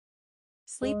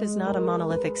Sleep is not a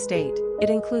monolithic state, it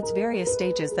includes various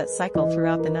stages that cycle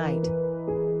throughout the night.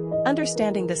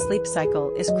 Understanding the sleep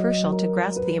cycle is crucial to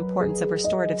grasp the importance of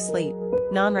restorative sleep,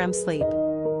 non-REM sleep.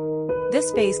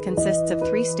 This phase consists of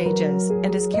 3 stages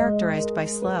and is characterized by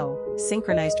slow,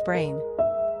 synchronized brain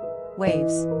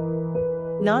waves.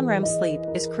 Non-REM sleep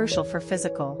is crucial for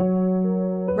physical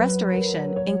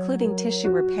restoration, including tissue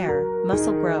repair,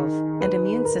 muscle growth, and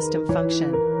immune system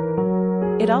function.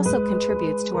 It also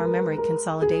contributes to our memory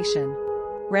consolidation.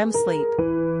 REM sleep.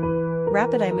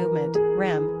 Rapid eye movement,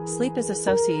 REM, sleep is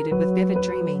associated with vivid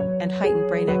dreaming and heightened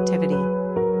brain activity.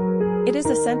 It is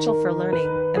essential for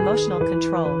learning, emotional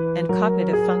control, and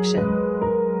cognitive function.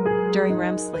 During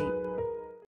REM sleep,